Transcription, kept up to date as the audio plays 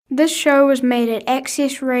This show was made at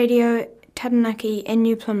Access Radio Taranaki in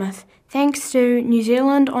New Plymouth, thanks to New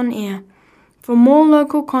Zealand On Air. For more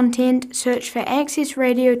local content, search for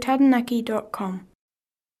accessradiotaranaki.com.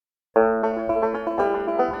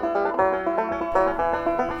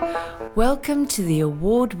 Welcome to the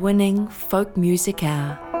award-winning Folk Music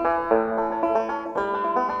Hour.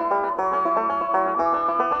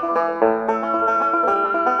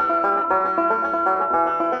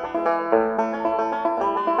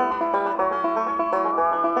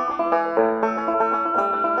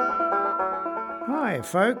 Hi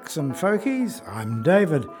folks and folkies, I'm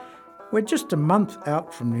David. We're just a month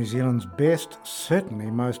out from New Zealand's best, certainly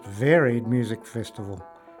most varied music festival,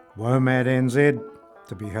 WOMAD NZ,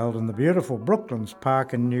 to be held in the beautiful Brooklands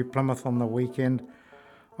Park in New Plymouth on the weekend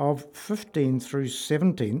of 15th through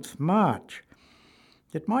 17th March.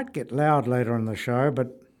 It might get loud later in the show,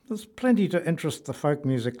 but there's plenty to interest the folk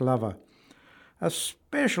music lover. A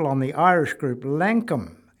special on the Irish group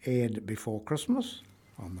Lankum aired before Christmas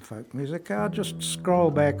on the Folk Music Hour. Just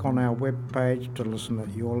scroll back on our webpage to listen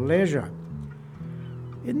at your leisure.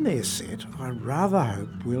 In their set, I rather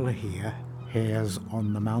hope we'll hear Hares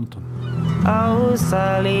on the Mountain. Oh,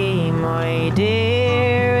 Sally, my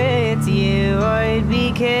dear, it's you I'd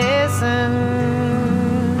be kissing.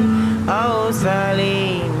 Oh,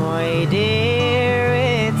 Sally, my dear,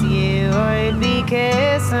 it's you I'd be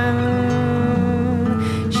kissing.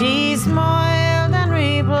 She smiled and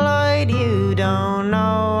replied, you don't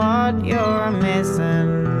know what you're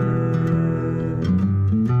missing.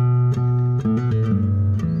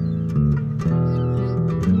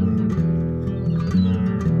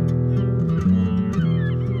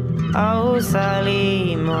 Oh,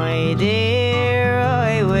 Sally, my dear,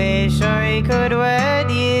 I wish I could wed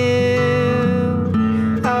you.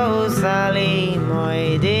 Oh, Sally,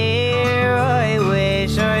 my dear, I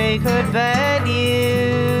wish I could wed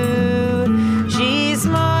you. She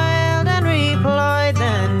smiled and replied,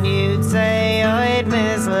 then you'd say I'd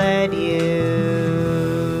misled you.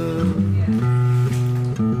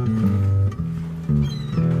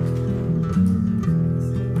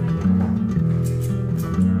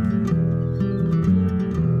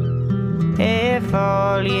 If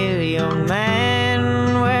all you young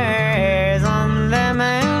men were hares on the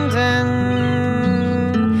mountain,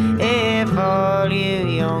 if all you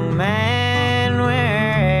young men were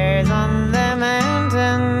hares on the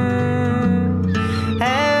mountain,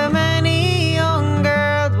 how many young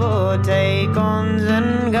girls would take guns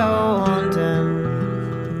and go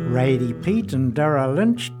hunting? Rady Pete and Dara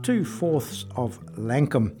Lynch, 2/4 of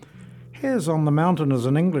Lankum. Hares on the Mountain is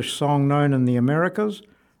an English song known in the Americas,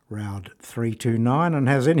 Round 329, and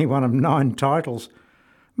has any one of 9 titles.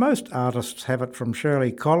 Most artists have it from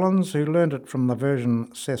Shirley Collins, who learnt it from the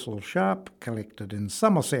version Cecil Sharp collected in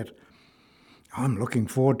Somerset. I'm looking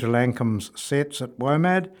forward to Lankum's sets at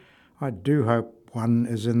WOMAD. I do hope one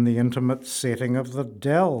is in the intimate setting of the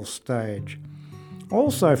Dell stage.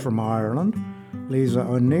 Also from Ireland, Lisa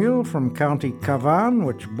O'Neill from County Cavan,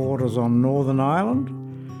 which borders on Northern Ireland.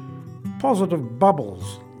 Positive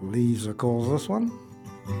Bubbles, Lisa calls this one.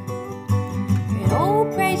 Oh,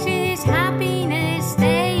 precious happiness,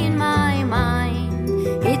 stay in my mind.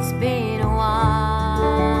 It's been a while.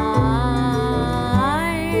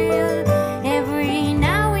 Every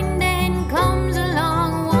now and then comes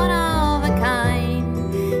along one of a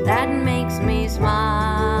kind that makes me smile.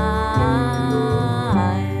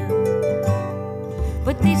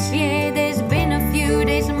 But this year there's been a few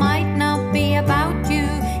days might not be about you.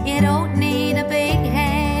 You don't need a big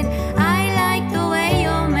head. I like the way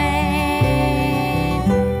you're made.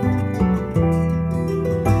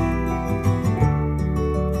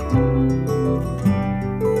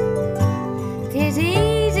 'Tis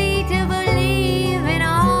easy to believe in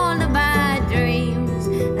all the bad dreams.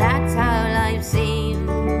 That's how life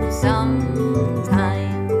seems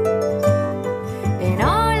sometimes. Then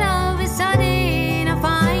all of a sudden I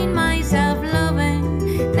find myself loving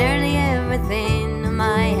nearly everything.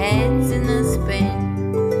 My head's in a spin.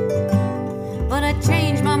 But I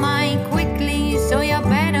changed my mind quickly, so you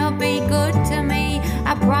better be good to me.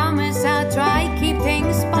 I promise I'll try keep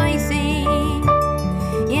things spicy.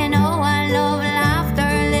 You know I love laughter,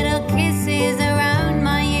 little kisses around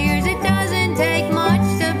my ears. It doesn't take much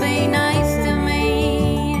to be nice to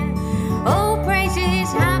me. Oh,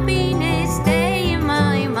 precious happiness, stay in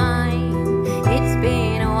my mind. It's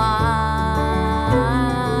been a while.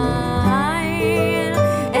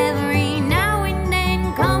 Every now and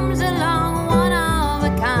then comes along one of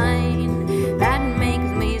a kind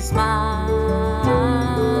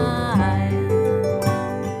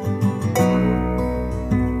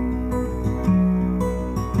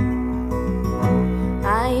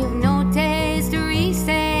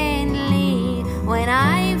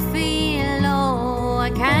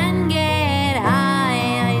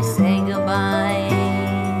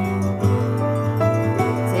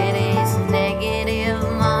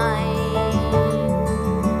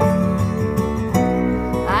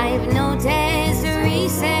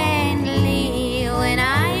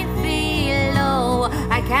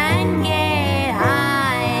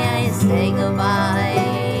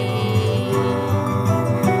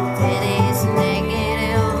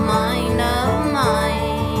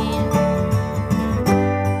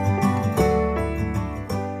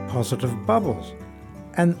positive bubbles.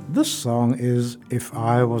 And this song is If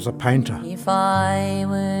I Was a Painter. If I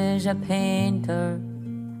was a painter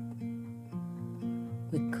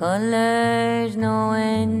with colours no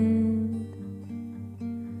end,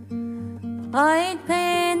 I'd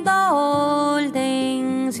paint the whole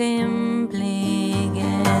thing simply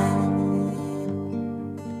again,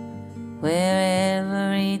 where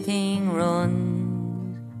everything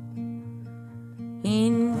runs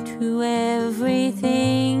into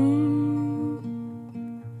everything,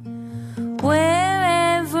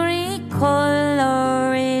 where every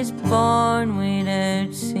colour is born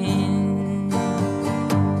without sin.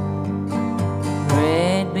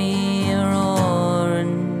 Red be a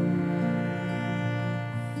roaring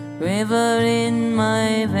river in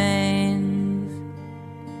my veins,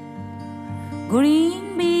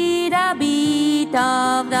 green be the beat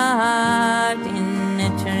of the heart in the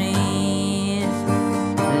trees,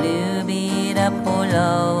 blue be the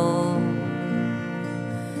polo,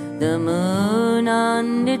 the moon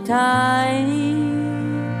on the tide.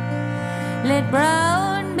 Let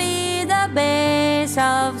brown be the base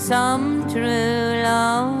of some true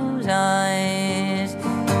love's eyes.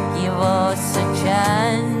 Give us a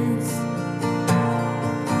chance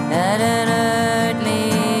at an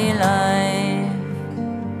earthly life,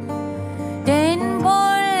 then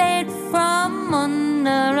pull it from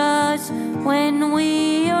under us when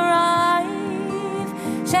we arrive,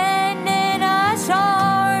 sending us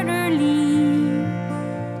orderly.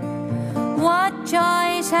 What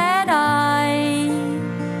choice had I,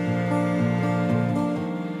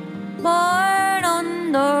 born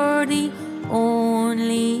under the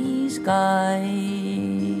only sky?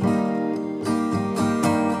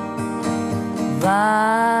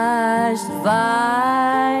 Vast,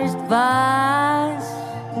 vast, vast,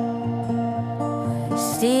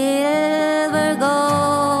 silver,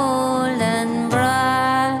 gold and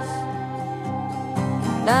brass,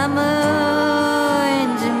 the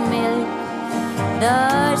moon's milk,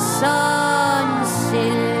 the sun's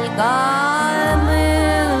silk, all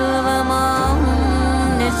move among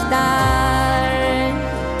the stars.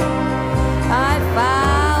 I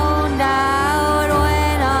found out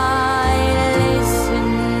when I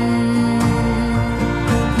listened,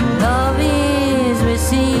 love is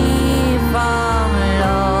received from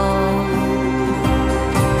love.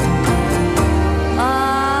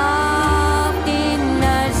 Oft in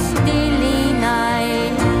the stilly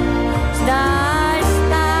night, star,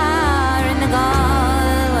 star in the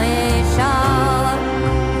Galway shore,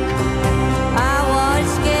 I was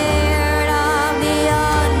scared of the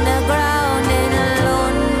underground in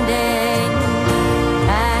London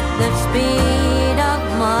at the speed of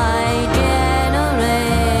my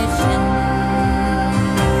generation.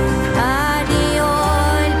 Ah, the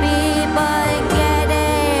old people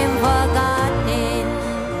getting forgotten.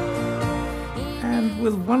 And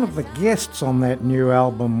with one of the guests on that new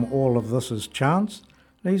album, All of This Is Chance,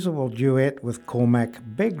 Lisa will duet with Cormac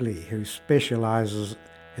Begley, who specialises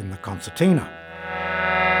in the concertina.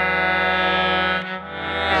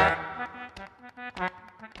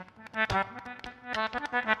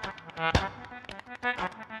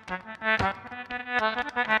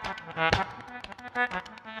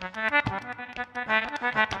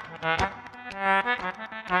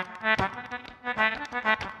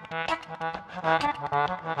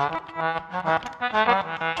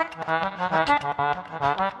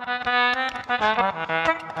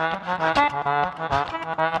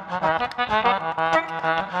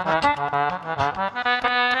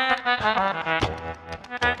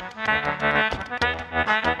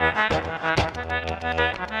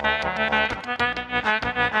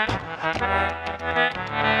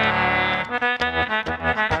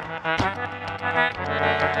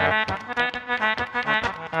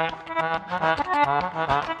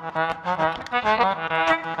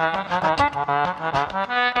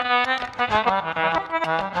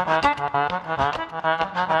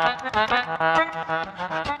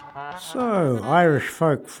 So, Irish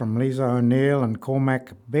folk from Lisa O'Neill and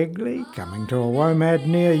Cormac Begley coming to a WOMAD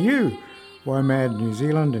near you. WOMAD New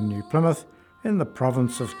Zealand in New Plymouth in the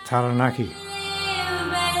province of Taranaki.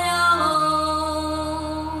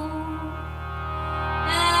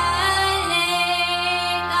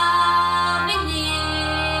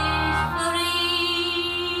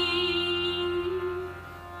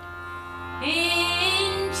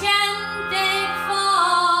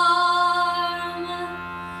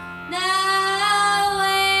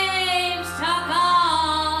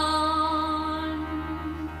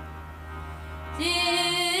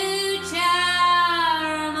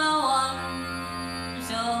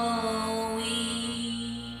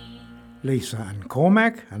 Lisa and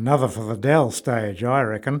Cormac, another for the Dell stage, I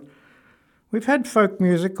reckon. We've had folk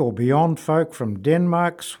music or beyond folk from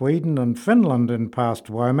Denmark, Sweden and Finland in past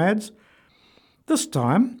WOMADs. This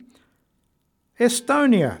time,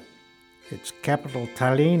 Estonia. Its capital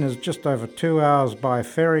Tallinn is just over 2 hours by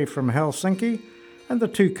ferry from Helsinki, and the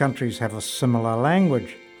two countries have a similar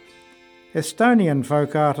language. Estonian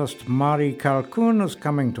folk artist Mari Kalkun is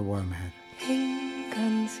coming to WOMAD.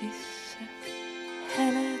 Hingan sisse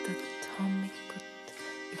heledat hommikut,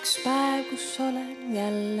 üks päev, kus olen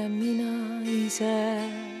jälle mina ise.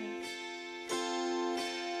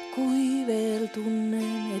 Kui veel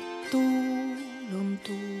tunnen, et tuul on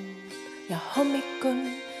tuul ja hommik on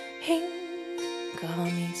hingamises.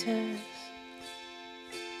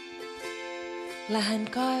 Lähen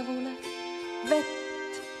kaevule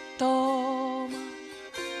vett tooma,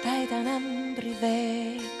 täidan ämbri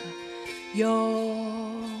veega,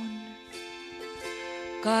 joon.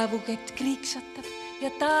 Kaevukett kriiksatab ja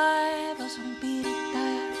taevas on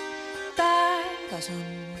piiritajad, taevas on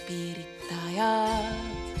piiritajad.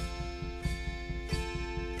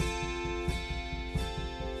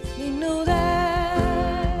 Linnude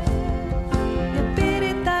ja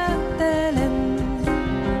piiritajate lend,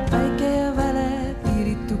 väike ja väle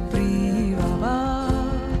piiritu priivaba.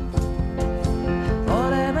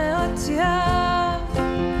 Oleme otsijad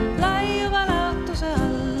laiuva laotuse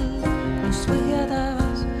all, kus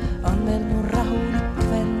põhjataevas on veel mu rahulik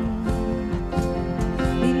vend.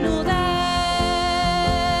 Linnude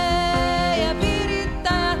ja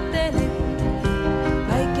piiritajate lend,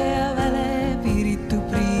 väike ja väle piiritu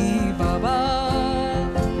priivaba.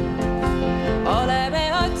 Oleme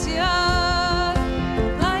otsijad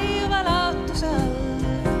laiuva laotuse all,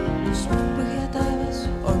 kus põhjataevas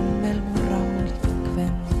on veel mu rahulik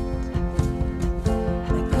vend.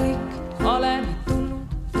 Me kõik oleme tulnud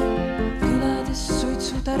küladest,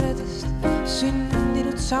 suitsutäredest,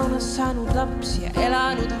 sündinud saunas, saanud lapsi ja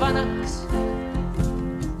elanud vanaks.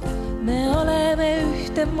 Me oleme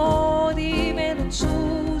ühtemoodi, meil on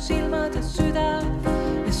suu, silmad ja süda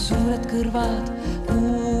ja suured kõrvad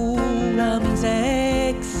kuulamiseks.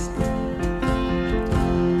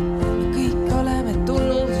 Me kõik oleme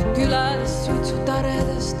tulnud küladest,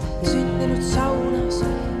 suitsutäredest, sündinud saunas,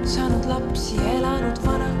 saanud lapsi ja elanud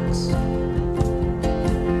vanaks.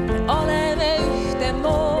 Me oleme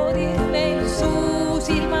ühtemoodi, meil on suu,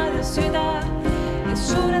 silmad ja süda ja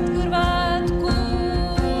suured kõrvad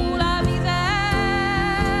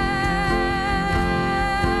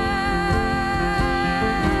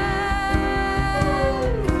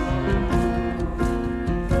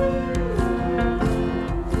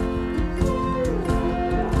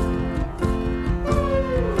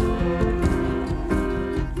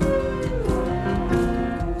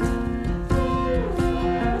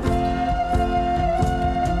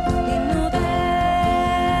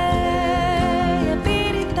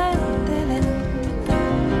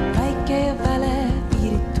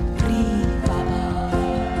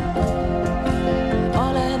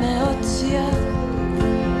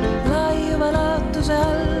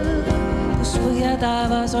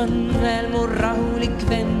taevas on veel mu rahulik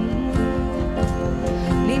vend.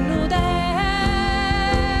 Linnude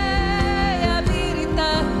ja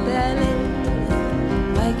piiritajate lend,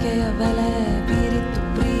 väike ja väle piiritu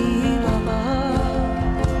priivaba.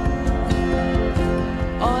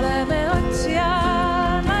 Oleme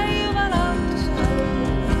otsijad laiuva laotuse all,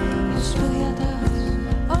 kus põhjataevas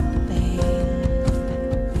on veel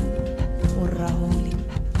mu rahulik.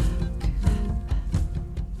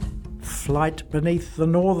 Flight Beneath the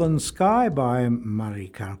Northern Sky by Mari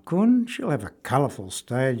Kalkun. She'll have a colourful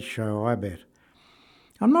stage show, I bet.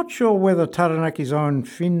 I'm not sure whether Taranaki's own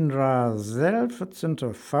Finra Zel fits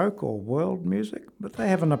into folk or world music, but they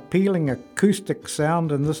have an appealing acoustic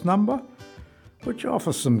sound in this number, which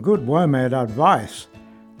offers some good WOMAD advice.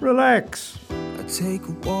 Relax. I take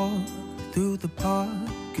a walk through the park.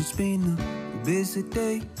 It's been a busy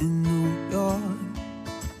day in New York.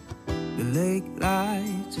 The lake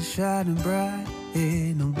lights are shining bright,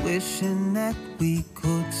 and I'm wishing that we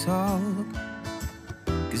could talk.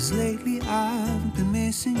 'Cause lately I've been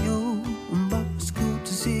missing you, but it's good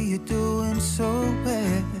to see you doing so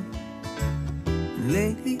well. And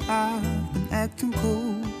lately I've been acting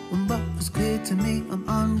cool, but it's clear to me I'm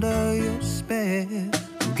under your spell.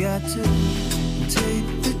 You got to take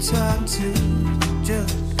the time to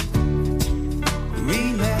just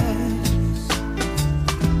relax.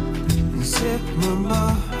 Set my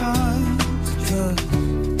mind to just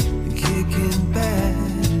kicking back.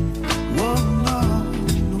 Whoa, no,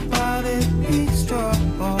 nobody needs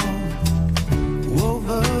trouble.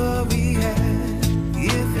 Overreact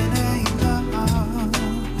if it ain't love.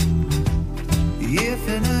 If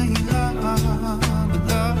it ain't love,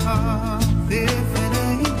 love.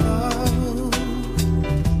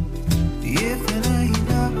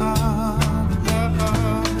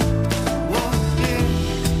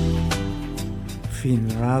 Fin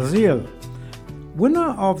Razil.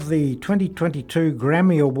 Winner of the 2022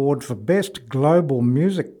 Grammy Award for Best Global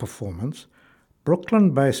Music Performance,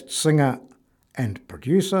 Brooklyn-based singer and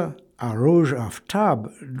producer Arooj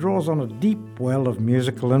Aftab draws on a deep well of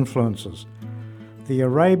musical influences. The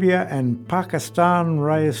Arabia and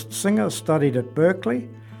Pakistan-raised singer studied at Berkeley.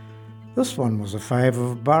 This one was a favour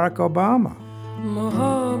of Barack Obama.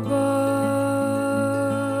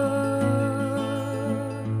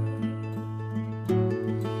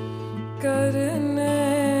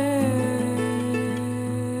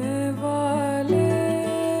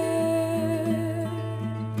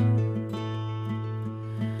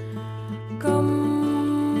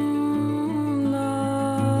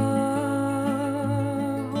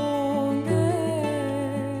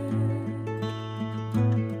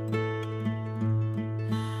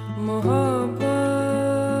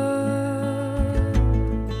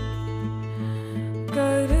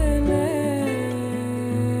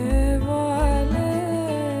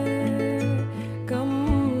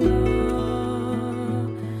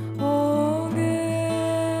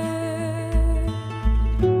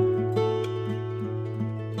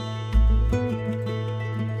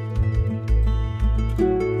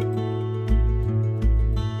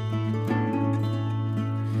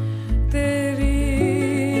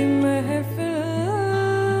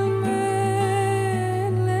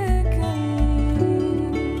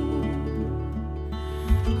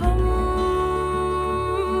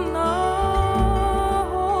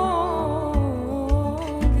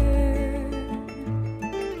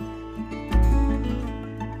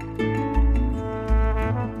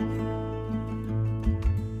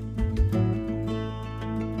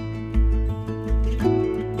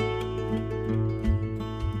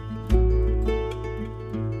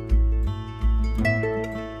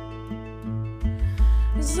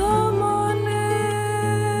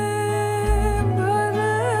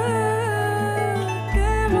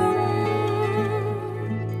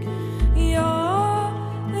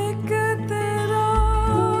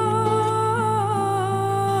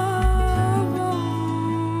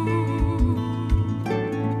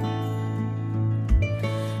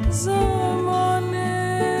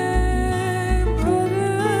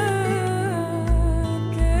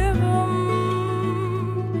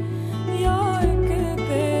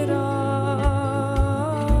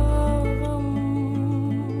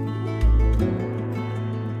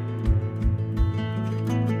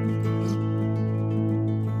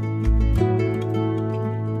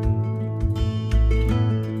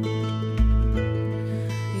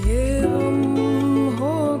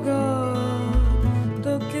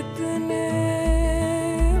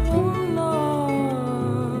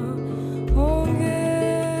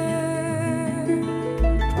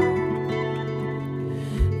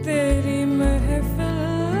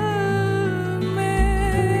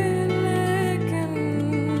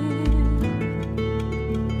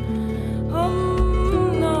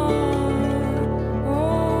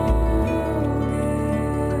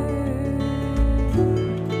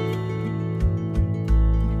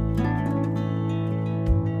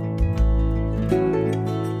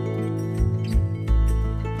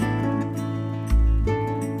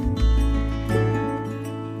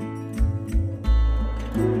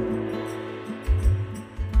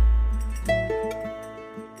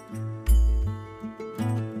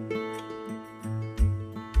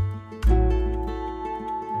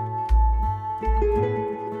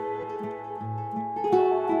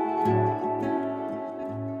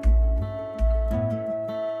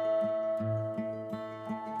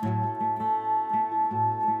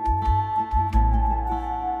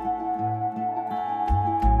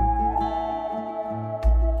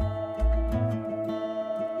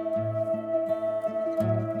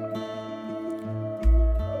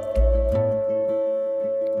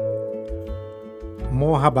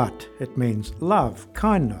 Mohabbat, it means love,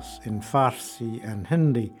 kindness in Farsi and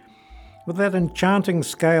Hindi, with that enchanting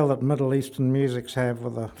scale that Middle Eastern musics have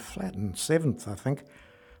with a flattened seventh, I think,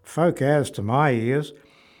 folk as to my ears,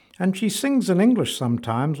 and she sings in English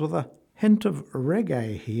sometimes with a hint of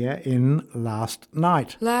reggae here in Last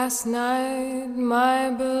Night. Last night, my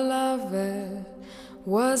beloved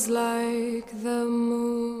was like the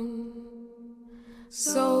moon,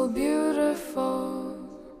 so beautiful.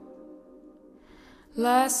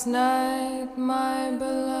 Last night, my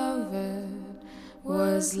beloved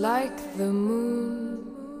was like the moon,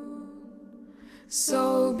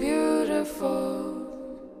 so beautiful.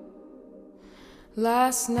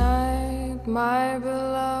 Last night, my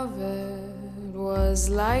beloved was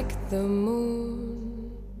like the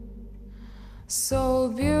moon, so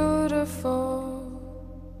beautiful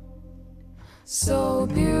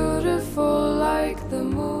like like the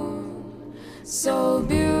moon, so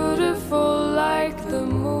beautiful like the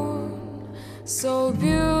moon, so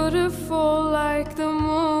beautiful like the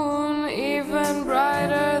moon, even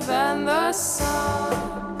brighter than the sun.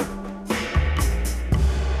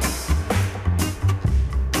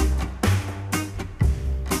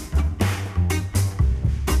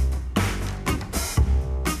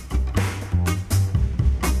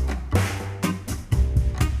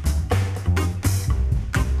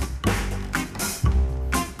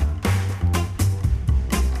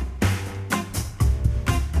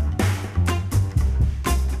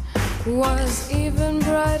 Was even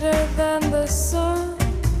brighter than the sun,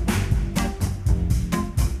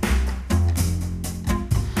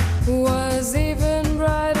 was even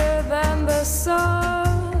brighter than the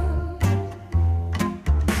sun,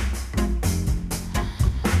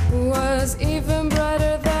 was even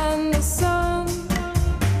brighter than the sun.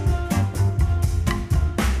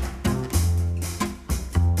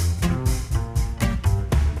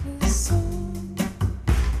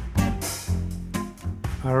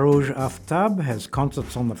 Arouge Aftab has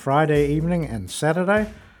concerts on the Friday evening and Saturday.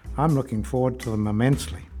 I'm looking forward to them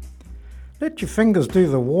immensely. Let your fingers do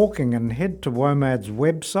the walking and head to WOMAD's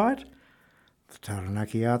website. The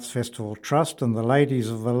Taranaki Arts Festival Trust and the ladies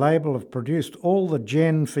of the label have produced all the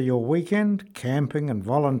gen for your weekend, camping and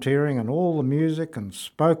volunteering and all the music and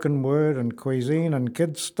spoken word and cuisine and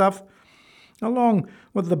kids stuff, along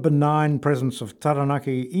with the benign presence of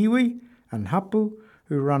Taranaki iwi and hapu,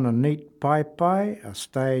 who run a neat pai, a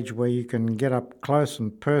stage where you can get up close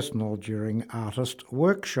and personal during artist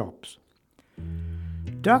workshops.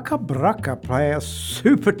 Daka Braka play a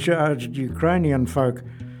supercharged Ukrainian folk,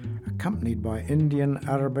 accompanied by Indian,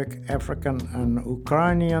 Arabic, African and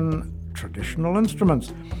Ukrainian traditional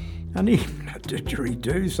instruments, and even a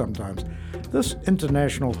didgeridoo sometimes. This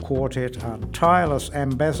international quartet are tireless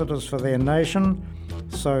ambassadors for their nation,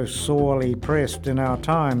 so sorely pressed in our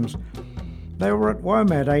times. They were at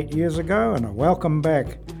WOMAD 8 years ago and are welcome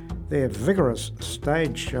back. Their vigorous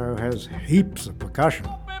stage show has heaps of percussion.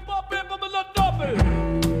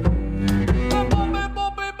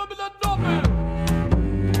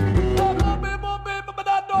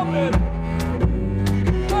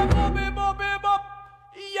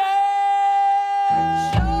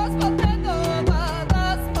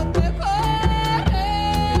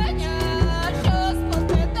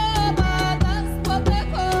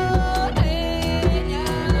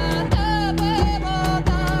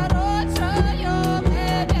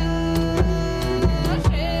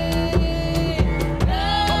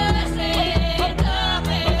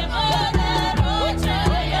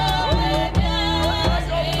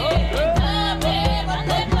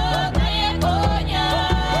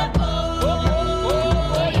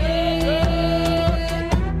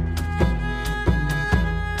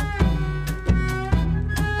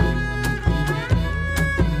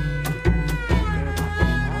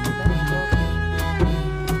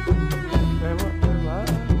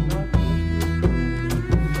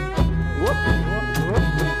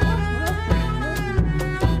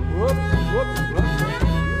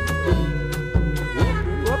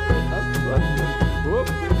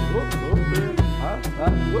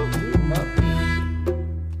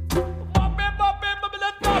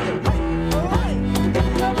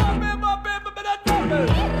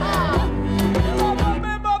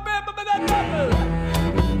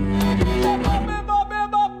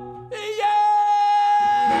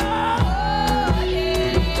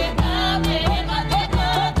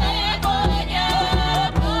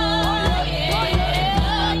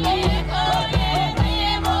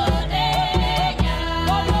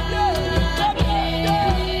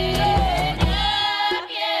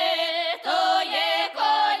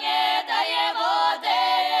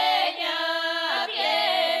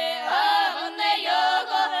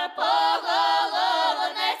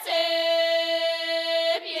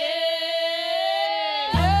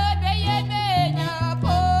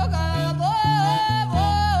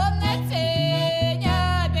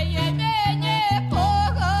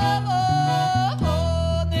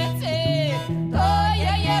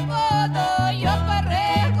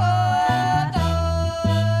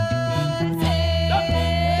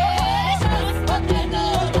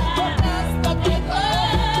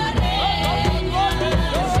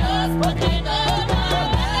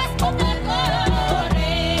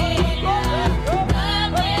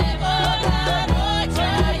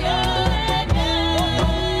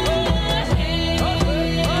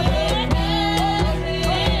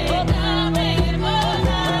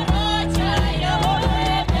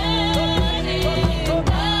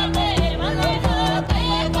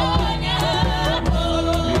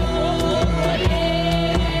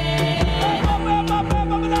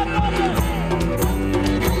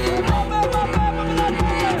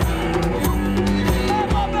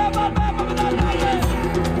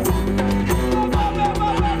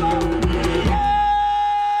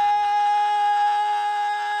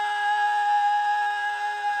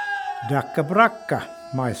 Dakabraka.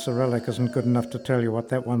 My Cyrillic isn't good enough to tell you what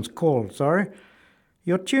that one's called, sorry.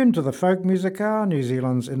 You're tuned to the Folk Music Hour, New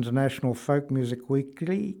Zealand's international folk music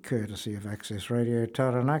weekly, courtesy of Access Radio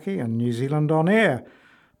Taranaki and New Zealand On Air.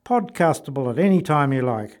 Podcastable at any time you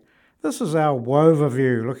like. This is our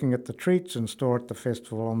Woverview, looking at the treats in store at the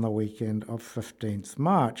festival on the weekend of 15th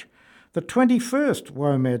March, the 21st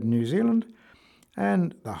WOMAD New Zealand,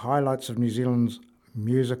 and the highlights of New Zealand's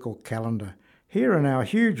musical calendar. Here in our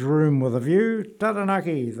huge room with a view,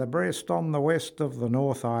 Taranaki, the breast on the west of the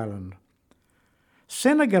North Island.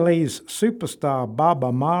 Senegalese superstar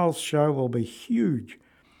Baba Maal's show will be huge.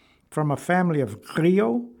 From a family of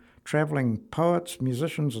griot, travelling poets,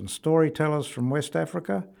 musicians and storytellers from West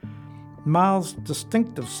Africa, Maal's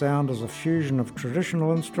distinctive sound is a fusion of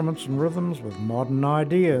traditional instruments and rhythms with modern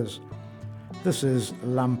ideas. This is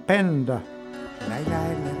Lampenda.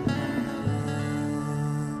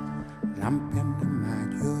 Lampenda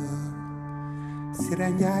majo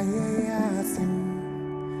Siranyaya yasin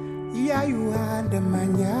Yayu ande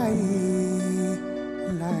manyayi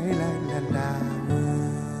La la la la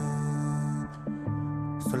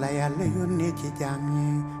Sulaya le yoni ci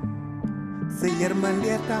jami Se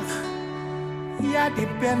yermande tax Ya di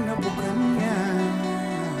ben bu ganya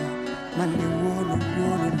Man di wolu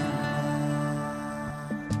na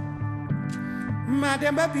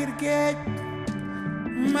Mademba birgej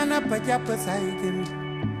Mana pa japp say jën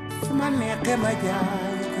su ma neexee ma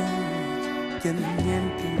jaay ko jën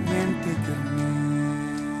ñeenti junni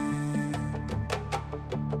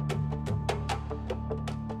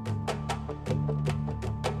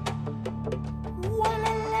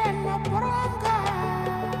wala leen ma borom gaal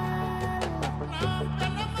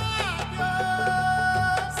nampana maajo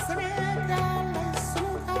Sénégal lay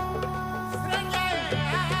sunu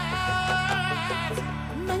gaal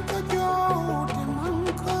nañ ko joote man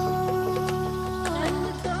ko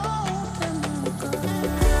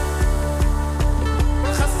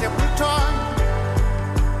xasse bul tooñ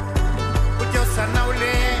bu jëw sa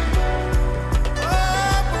nawle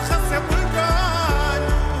bu xasse bul tooñ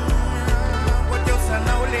bu jëw sa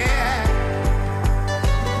nawle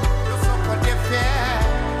lu soo ko defee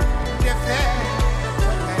ko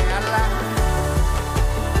nga yàlla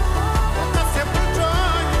bu xasse bul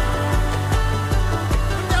tooñ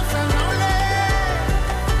bu jëw sa nawle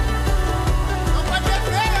soo ko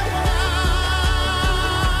defee ko nga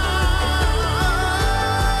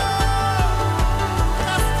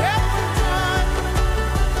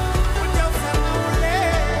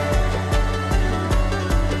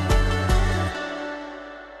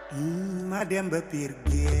Mademba pir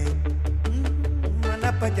géej mana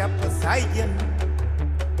pa jàpp say jën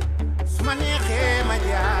su ma neexee ma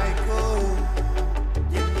jaay ko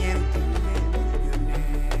jën ñeenti junni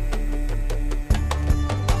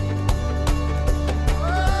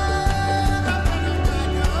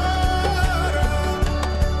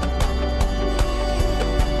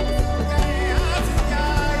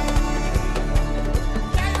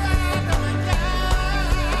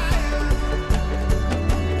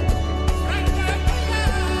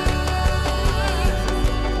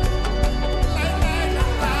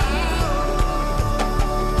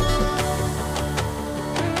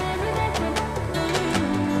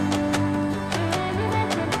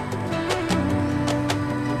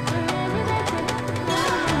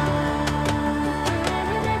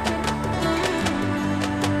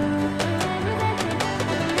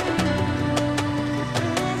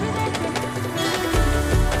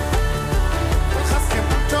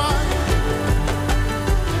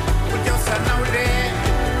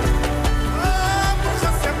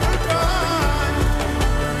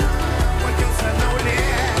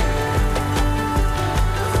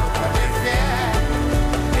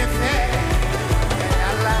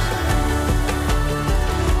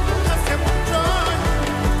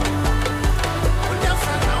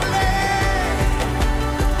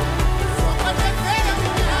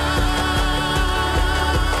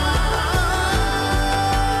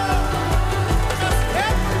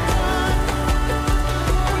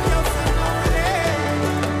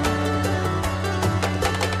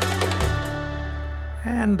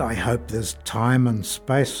And I hope there's time and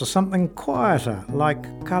space for something quieter, like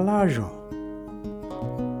Kalajo.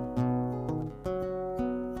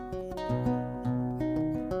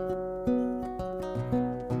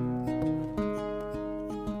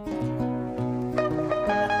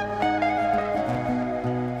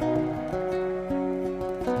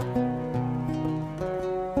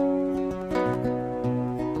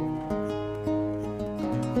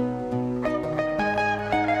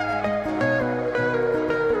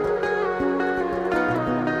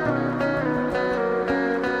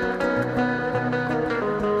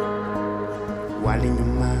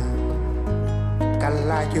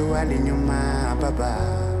 Kalajo wali nyuma baba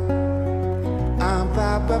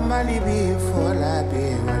Baba malibi fola be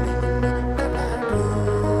wali nyuma kalado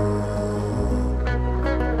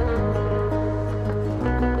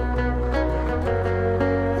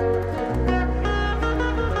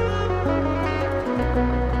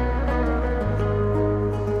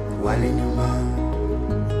Wali nyuma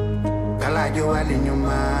Kalajo wali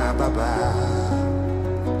nyuma baba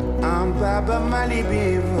Baba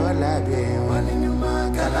malibi fola be wali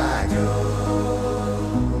nyuma kalajo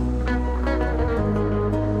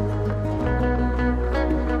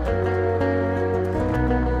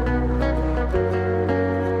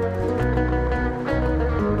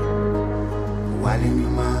Wali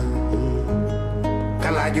nyuma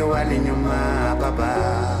Kalajo wali nyuma baba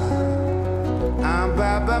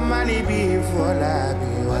Baba malibi fola be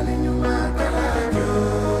wali nyuma kalajo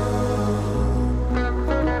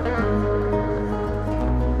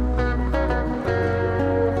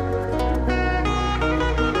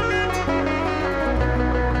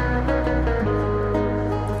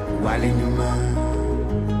Wali nyuma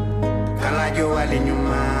Kalajo wali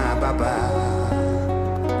nyuma baba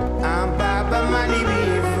Baba malibi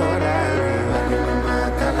fola be wali nyuma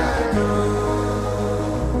kalajo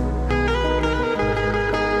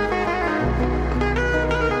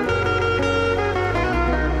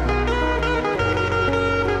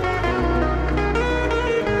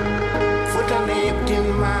Futa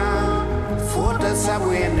neptima Futa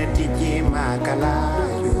sabwene tijima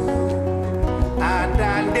kalajo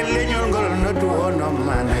Adal dele nyongol no duono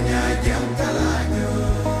mananya jam kalajo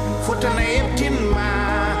Futa na yeptin ma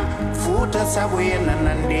Futa sabwena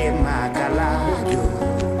nande ma kalajo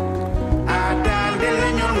Adal dele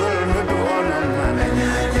nyongol no duono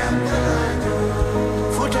mananya jam kalajo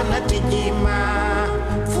Futa na tijima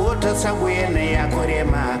Futa sabwena ya kore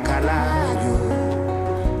ma kalajo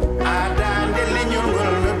Adal dele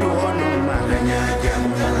nyongol no duono mananya jam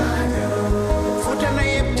kalajo Futa na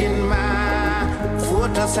yeptin ma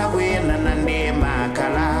Futa sabwena nande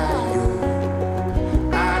makalayo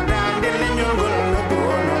Adande le nyongol no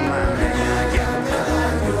duono mananya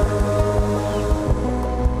jakalayo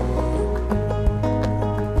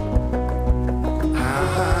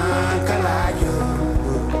Kalayo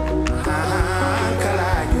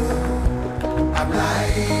Kalayo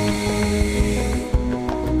Ablai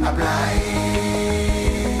Ablai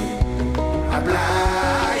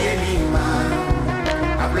Ablai elima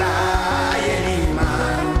Ablai elima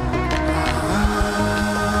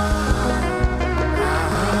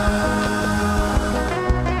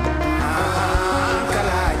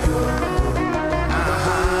Kalayo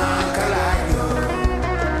Kalayo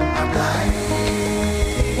Ablai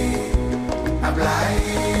Ablai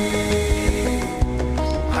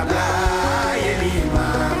Ablai elima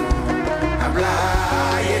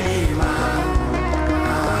Ablai elima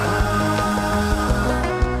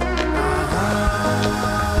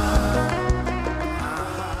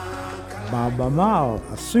Baba Mal,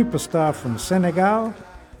 a superstar from Senegal,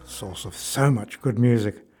 source of so much good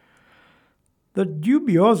music. The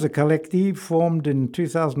Dubioza Collective formed in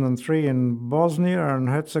 2003 in Bosnia and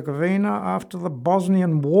Herzegovina after the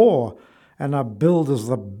Bosnian War and are billed as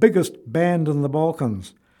the biggest band in the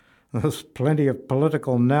Balkans. There's plenty of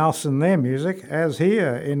political nous in their music, as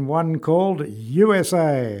here in one called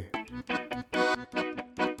USA.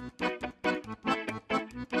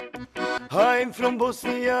 I'm from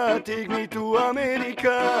Bosnia, take me to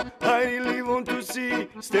America. I really want to see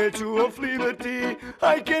Statue of Liberty.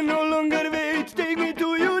 I can no longer wait, take me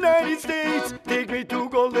to United States. Take me to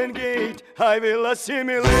Golden Gate, I will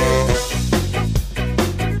assimilate.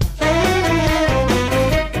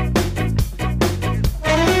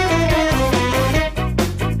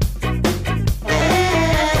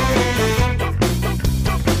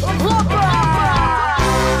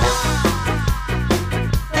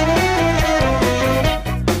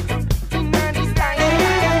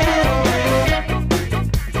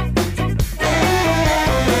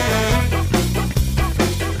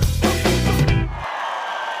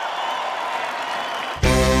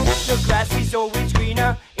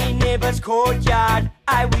 Courtyard.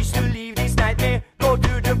 I wish to leave this nightmare, go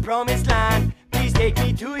to the promised land. Please take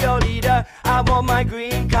me to your leader. I want my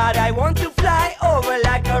green card. I want to fly over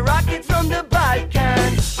like a rocket from the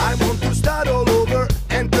Balkans. I want to start all over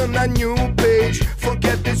and turn a new page.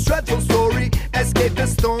 Forget this dreadful story, escape the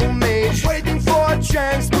Stone Age. Waiting for a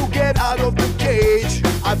chance to get out of the cage.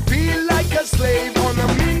 I feel like a slave on a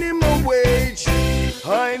minimum wage.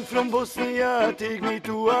 I'm from Bosnia, take me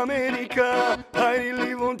to America. I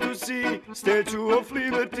really want to see Statue of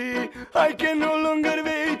Liberty. I can no longer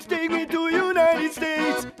wait, take me to United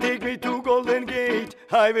States. Take me to Golden Gate,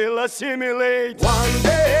 I will assimilate. One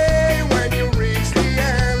day when you reach the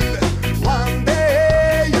end, one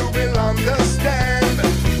day you will understand.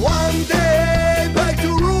 One day back to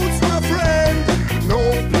roots, my friend. No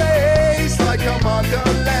place like a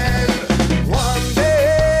motherland. One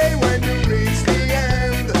day when you reach the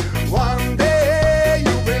end, one day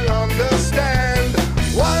you will understand.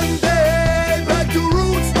 One day back to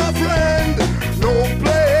roots, my friend. No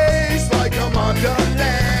place like a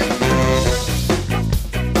motherland.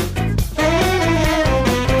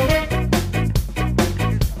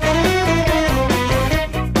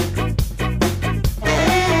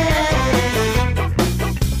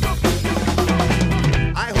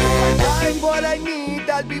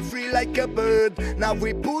 I'll be free like a bird. Now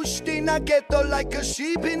we pushed in a ghetto like a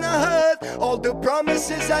sheep in a herd. All the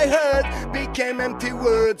promises I heard became empty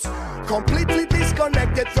words, completely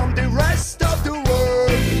disconnected from the rest of the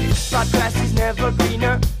world. But grass is never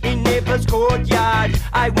greener in neighbor's courtyard.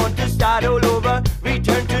 I want to start all over,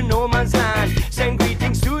 return to no man's land. Send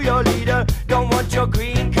greetings to your leader, don't want your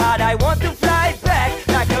green card. I want to fly back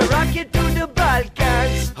like a rocket to the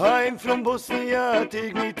Balkans. I'm from Bosnia,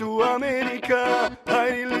 take me to America. I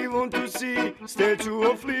really want to see Statue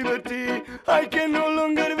of Liberty. I can no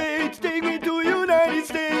longer wait, take me to United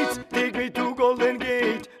States. Take me to Golden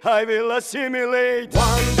Gate, I will assimilate.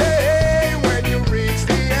 One day when you reach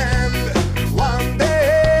the end, one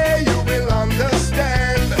day you will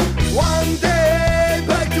understand. One day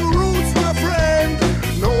back to roots, my friend.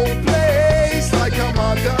 No place like a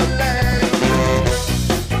motherland.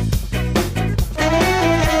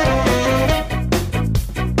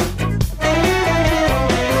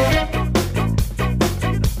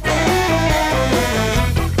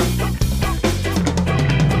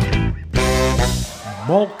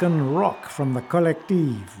 Balkan Rock from the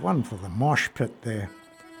Collective, one for the mosh pit there.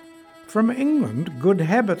 From England, Good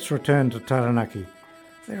Habits return to Taranaki.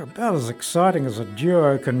 They're about as exciting as a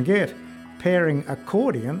duo can get, pairing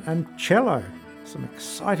accordion and cello. Some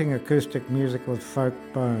exciting acoustic music with folk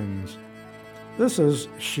bones. This is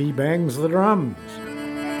She Bangs the Drums.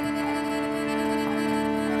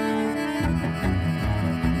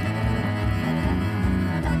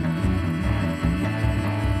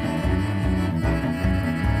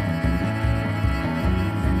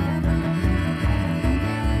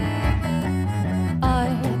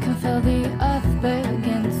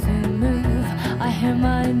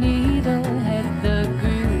 My needle hit the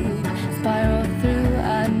groove, spiral through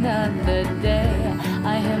another day.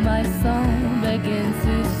 I hear my song begin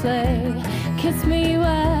to say, kiss me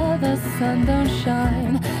where the sun don't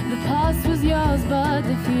shine. The past was yours, but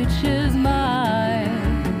the future's mine.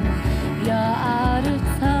 You're out of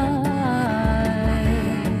time.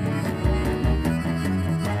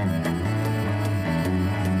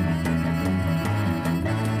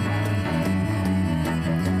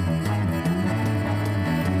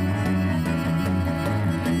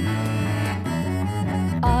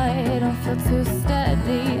 I don't feel too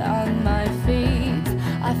steady on my feet.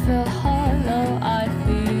 I feel hollow, I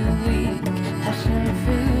feel weak. Passion,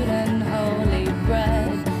 food and holy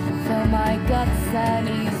bread fill my guts and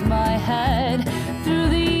ease my head. Through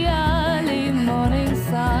the early morning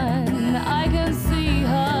sun, I can see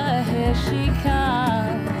her, here she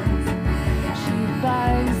comes. She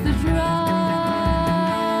bangs the drums.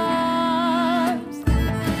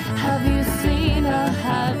 Have you seen her?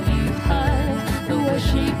 Have you heard the way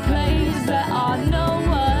she plays? There are no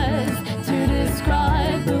words to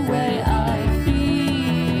describe the way I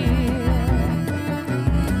feel.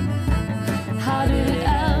 How did it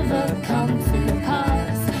ever come to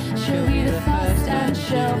pass? She'll be the first and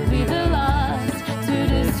she'll be the last to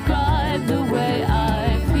describe the way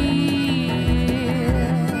I feel.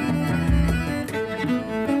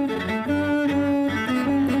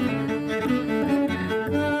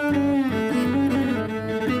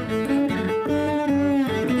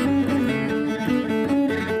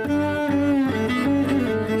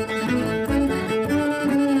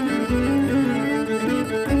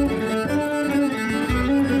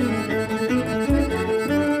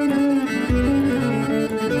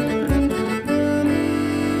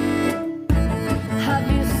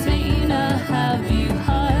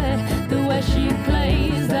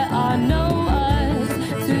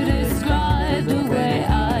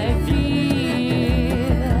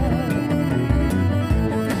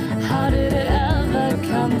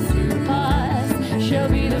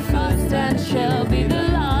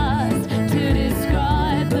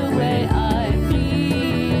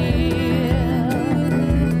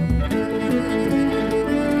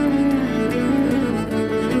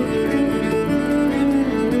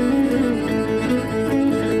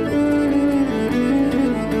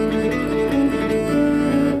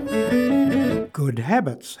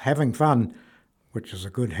 habits, having fun, which is a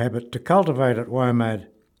good habit to cultivate at WOMAD.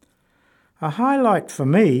 A highlight for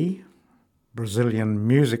me, Brazilian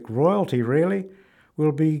music royalty really,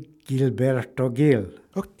 will be Gilberto Gil.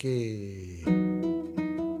 Okay.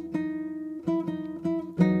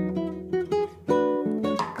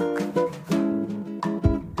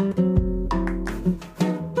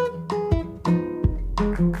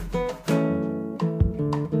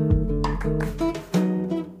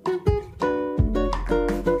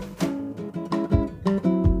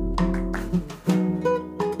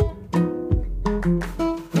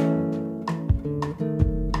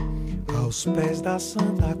 Aos pés da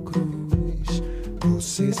Santa Cruz,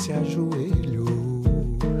 você se ajoelhou.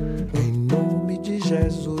 Em nome de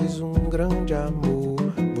Jesus, um grande amor.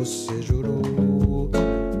 Você jurou,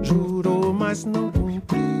 jurou, mas não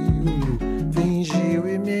cumpriu. Fingiu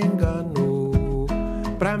e me enganou.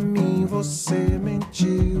 Pra mim você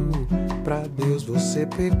mentiu, pra Deus você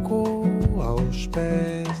pecou. Aos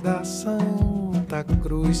pés da Santa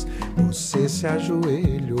Cruz, você se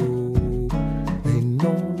ajoelhou. Em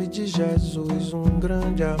nome de Jesus, um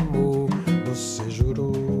grande amor. Você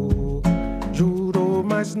jurou, jurou,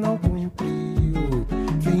 mas não cumpriu.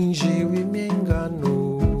 Fingiu e me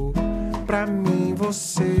enganou. Pra mim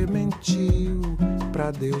você mentiu,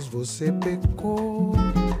 pra Deus você pecou.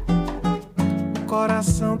 O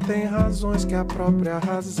coração tem razões que a própria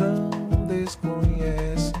razão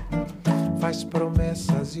desconhece. Faz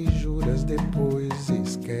promessas e juras, depois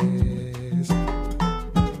esquece.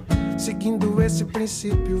 Seguindo esse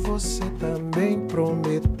princípio, você também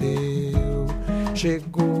prometeu.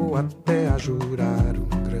 Chegou até a jurar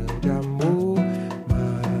um grande amor,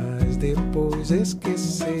 mas depois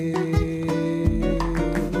esqueceu.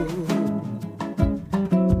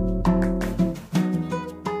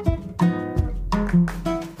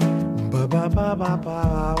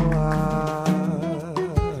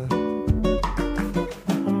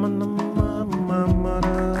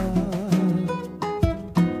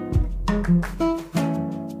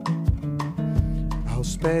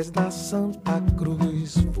 Aos pés da Santa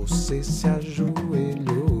Cruz, você se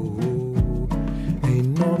ajoelhou. Em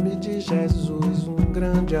nome de Jesus, um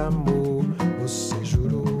grande amor. Você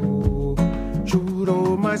jurou,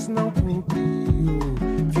 jurou, mas não cumpriu.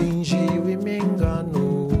 Fingiu e me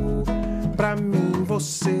enganou. Pra mim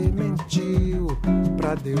você mentiu,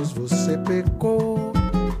 pra Deus você pecou.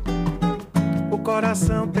 O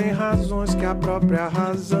coração tem razões que a própria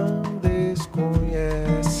razão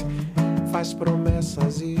desconhece. Faz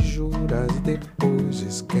promessas e juras, depois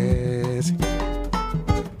esquece.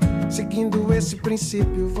 Seguindo esse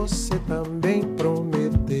princípio, você também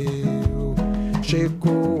prometeu.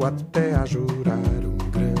 Chegou até a jurar um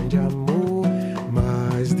grande amor,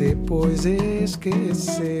 mas depois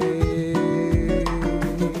esqueceu.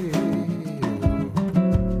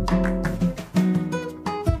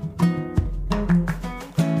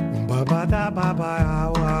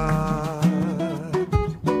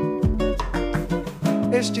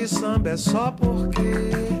 Este samba é só porque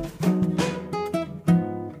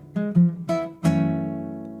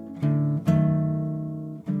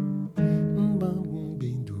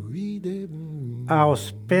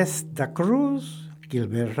Aos pés da Cruz,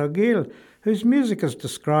 Gilberto Gil, whose music is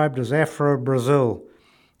described as Afro-Brazil.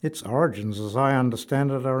 Its origins, as I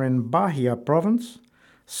understand it, are in Bahia province,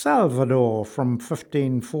 Salvador, from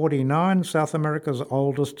 1549, South America's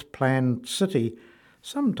oldest planned city,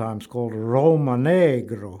 sometimes called Roma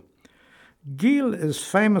Negro. Gil is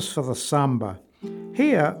famous for the samba.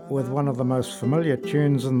 Here, with one of the most familiar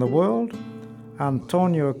tunes in the world,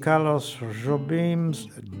 Antonio Carlos Jobim's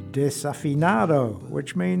Desafinado,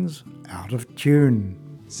 which means out of tune.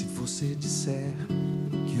 Se você disser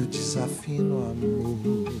que eu desafino amor,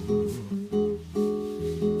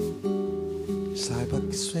 saiba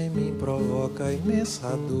que isso em mim provoca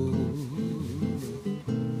imensa dor.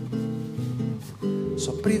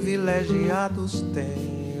 Só privilegiados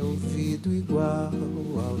têm ouvido igual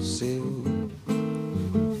ao seu.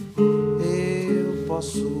 Eu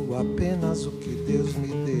posso apenas o que Deus me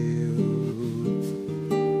deu.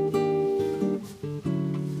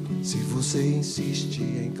 Se você insiste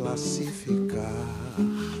em classificar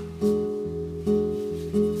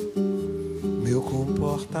meu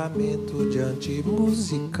comportamento diante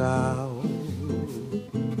musical,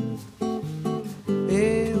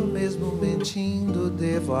 eu mesmo mentindo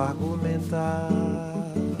devo argumentar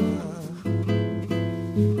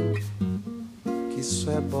que isso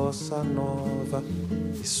é bossa nova,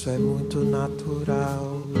 isso é muito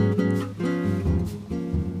natural,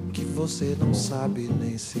 que você não sabe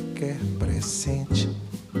nem sequer pressente.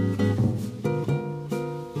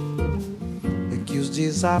 É que os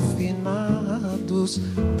desafinados afinados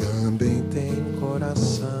também têm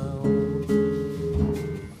coração.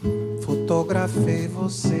 Fotografei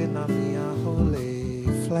você na minha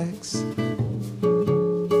Rolleiflex.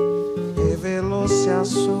 Revelou-se a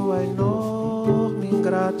sua enorme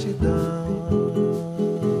ingratidão.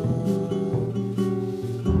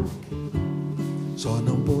 Só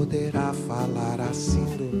não poderá falar assim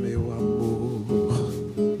do meu amor.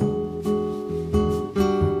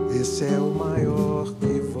 Esse é o maior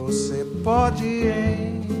que você pode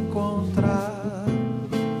encontrar.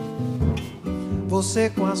 Você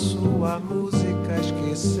com a sua música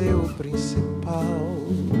esqueceu o principal,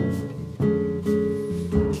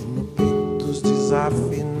 que no peito dos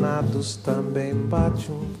desafinados também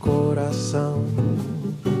bate um coração.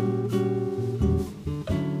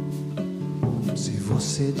 Se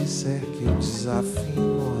você disser que eu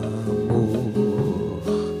desafino amor,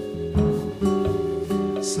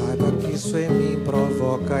 saiba que isso em mim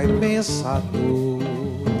provoca imensa dor.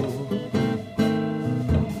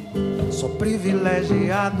 Só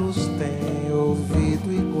privilegiados têm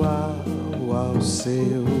ouvido igual ao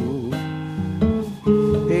seu.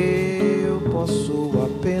 Eu possuo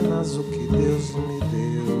apenas o que Deus me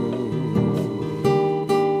deu.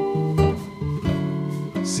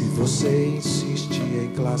 Se você insiste em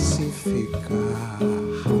classificar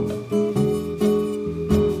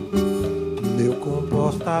meu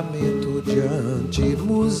comportamento diante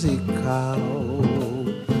musical,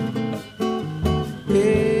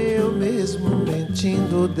 eu mesmo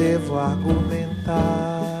mentindo devo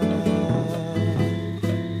argumentar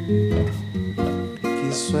que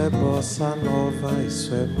isso é bossa nova,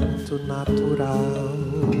 isso é muito natural,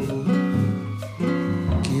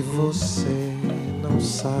 que você não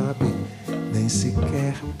sabe nem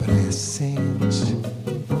sequer pressente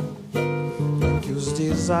que os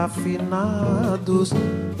desafinados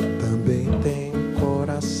também têm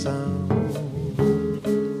coração.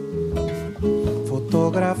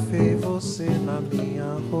 Fotografei você na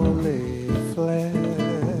minha Rolleiflex.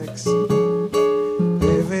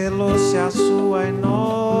 Revelou-se a sua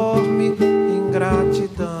enorme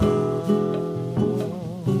ingratidão.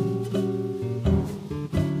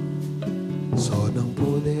 Só não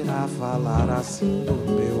poderá falar assim do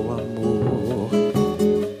meu amor.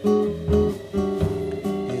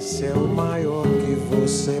 Esse é o maior que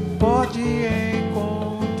você pode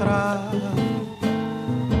encontrar.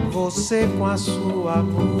 Você com a sua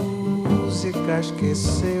música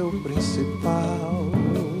esqueceu o principal,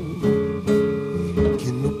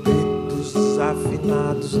 que no peito dos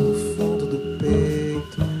desafinados, no fundo do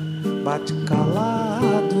peito, bate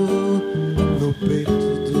calado. No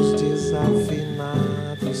peito dos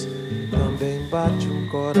desafinados também bate um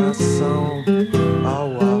coração.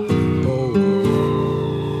 Au, au, oh.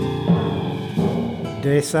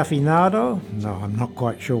 Desafinado? No, I'm not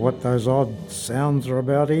quite sure what those odd sounds are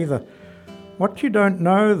about either. What you don't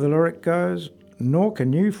know, the lyric goes, nor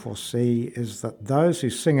can you foresee, is that those who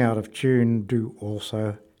sing out of tune do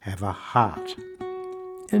also have a heart.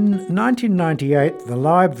 In 1998, the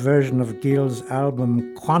live version of Gil's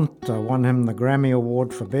album Quanta won him the Grammy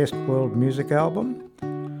Award for Best World Music Album.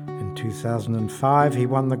 In 2005, he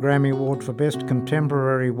won the Grammy Award for Best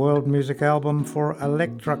Contemporary World Music Album for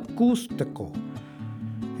Electroacústico.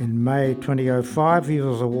 In May 2005, he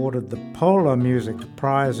was awarded the Polar Music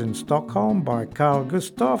Prize in Stockholm by Carl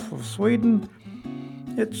Gustaf of Sweden,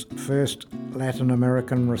 its first Latin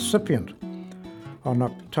American recipient. On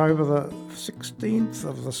October the 16th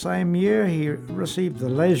of the same year, he received the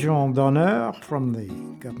Légion d'honneur from the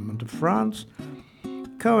government of France,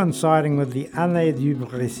 coinciding with the Année du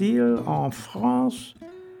Brésil en France.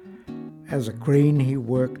 As a Green, he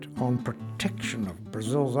worked on protection of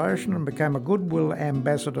Brazil's ocean and became a goodwill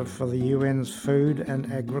ambassador for the UN's Food and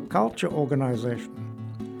Agriculture Organization.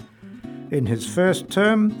 In his first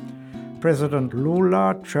term, President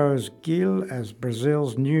Lula chose Gil as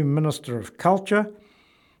Brazil's new Minister of Culture,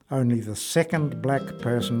 only the second black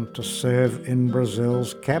person to serve in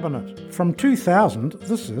Brazil's cabinet. From 2000,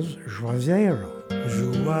 this is Juazeiro.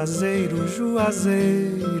 Juazeiro,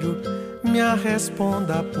 Juazeiro, me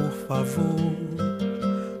responda por favor.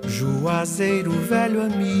 Juazeiro, velho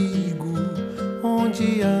amigo,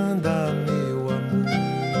 onde anda meu amor?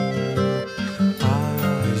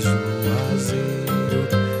 Ai, Juazeiro,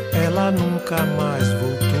 ela nunca mais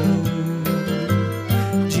voltou.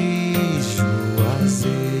 Diz,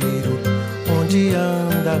 Juazeiro, onde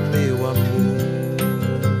anda meu amor?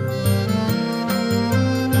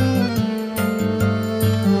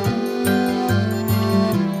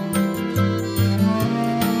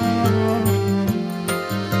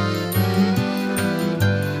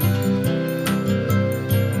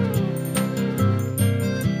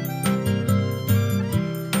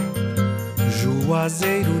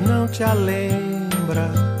 te lembra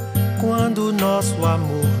quando nosso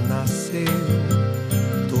amor nasceu?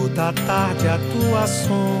 Toda tarde a tua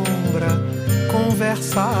sombra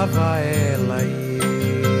conversava ela e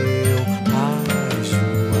eu. Ai,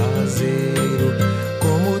 Juazeiro,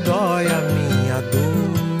 como dói a minha dor.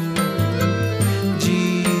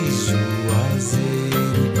 Diz,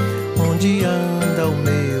 Juazeiro, onde anda o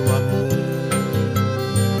meu amor?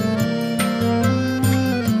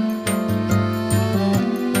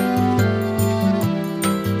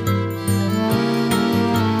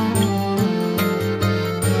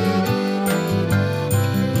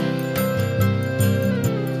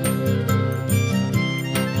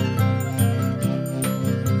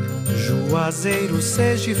 Juazeiro,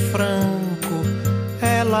 seja franco,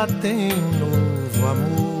 ela tem um novo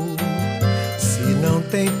amor. Se não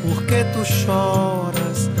tem por que tu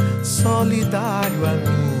choras, solidário a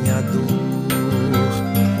minha dor.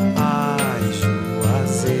 Ai,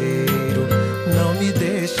 Juazeiro, não me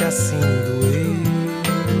deixe assim doer.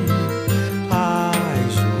 Ai,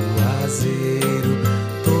 Juazeiro,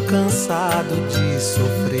 tô cansado de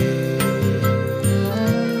sofrer.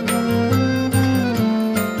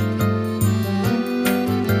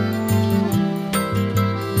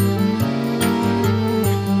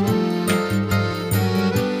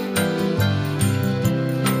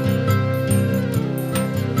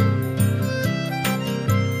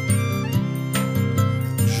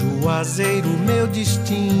 Juazeiro, meu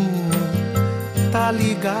destino tá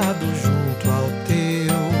ligado junto ao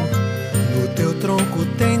teu. No teu tronco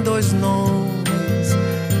tem 2 nomes,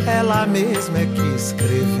 ela mesma é que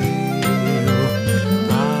escreveu.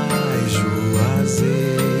 Ai,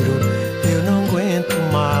 Juazeiro, eu não aguento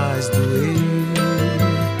mais doer.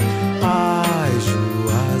 Ai,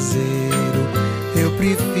 Juazeiro, eu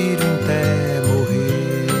prefiro até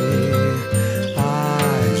morrer.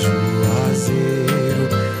 Ai, Juazeiro,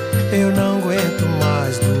 eu não aguento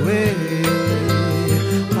mais doer.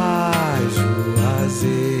 Ai,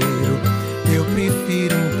 Juazeiro, eu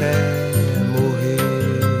prefiro até morrer.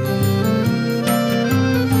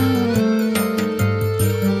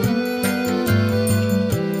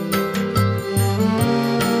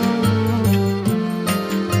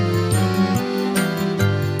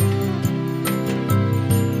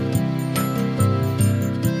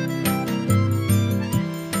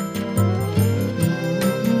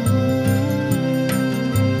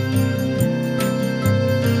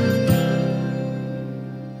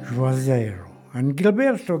 Juazeiro. And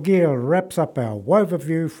Gilberto Gil wraps up our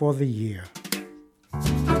Woverview for the year.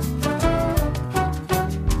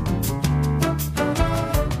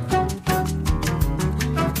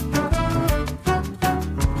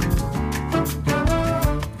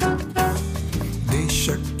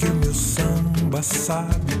 Deixa que o meu samba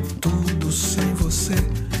sabe tudo sem você.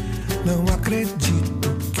 Não acredito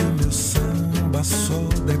que o meu samba só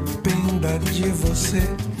dependa de você.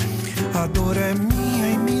 A dor é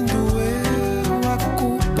minha e me doeu, a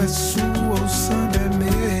culpa é sua, o samba é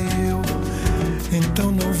meu.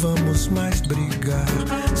 Então não vamos mais brigar,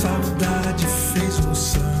 saudade fez um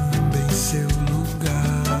samba em seu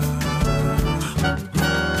lugar.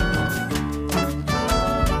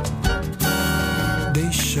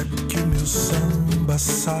 Deixa que o meu samba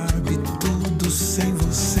sabe tudo sem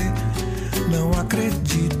você. Não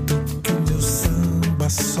acredito que o meu samba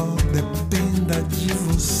só dependa de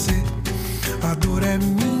você. A dor é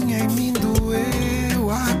minha e me doeu,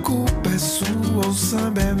 a culpa é sua, o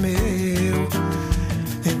samba é meu.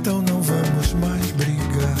 Então não vamos mais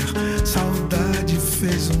brigar, saudade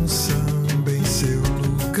fez um samba em seu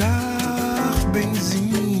lugar,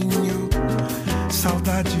 benzinho.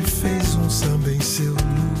 Saudade fez um samba em seu lugar.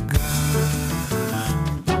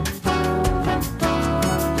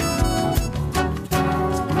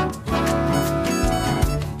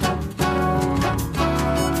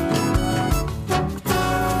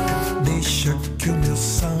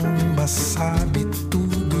 Sabe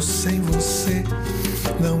tudo sem você.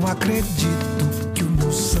 Não acredito que o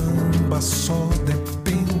meu samba só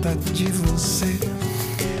dependa de você.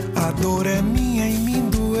 A dor é minha e me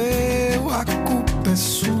doeu, a culpa é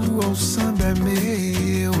sua, o samba é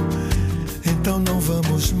meu. Então não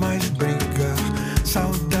vamos mais brigar,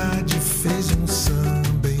 saudade fez um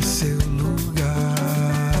samba em seu lugar.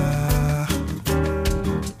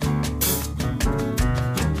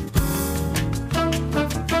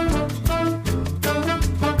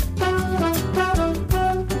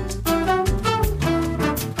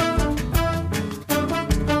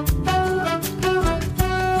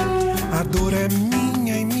 A dor é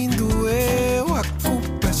minha e me doeu, a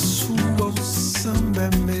culpa é sua, o samba é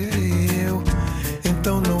meu.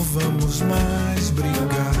 Então não vamos mais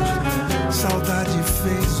brigar, saudade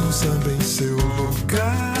fez um samba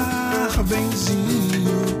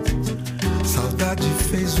benzinho. Saudade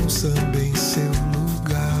fez samba em seu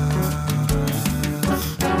lugar.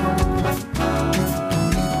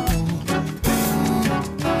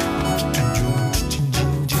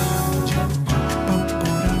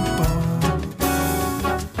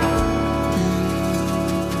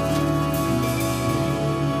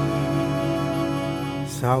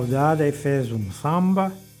 Saudade fez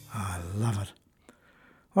samba. I love it.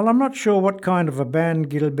 Well, I'm not sure what kind of a band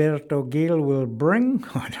Gilberto Gil will bring.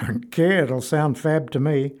 I don't care, it'll sound fab to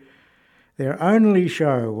me. Their only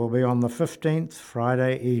show will be on the 15th,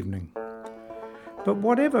 Friday evening. But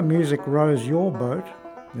whatever music rows your boat,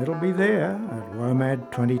 it'll be there at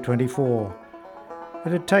WOMAD 2024.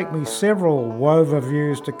 It'd take me several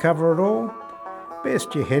Woverviews to cover it all.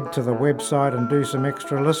 Best you head to the website and do some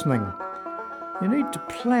extra listening. You need to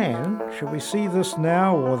plan, shall we see this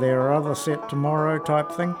now or there are other set tomorrow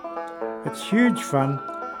type thing. It's huge fun.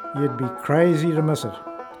 You'd be crazy to miss it.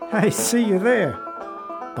 Hey, see you there.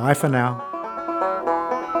 Bye for now.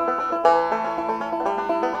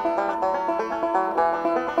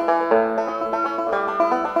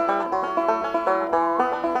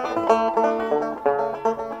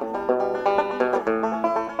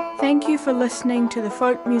 Thank you for listening to the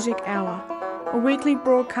Folk Music Hour, a weekly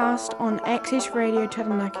broadcast on Access Radio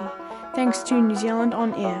Taranaki, thanks to New Zealand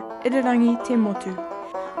On Air, Irirangi Te Motu.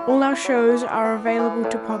 All our shows are available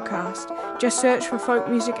to podcast. Just search for Folk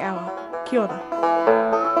Music Hour. Kia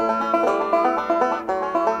ora.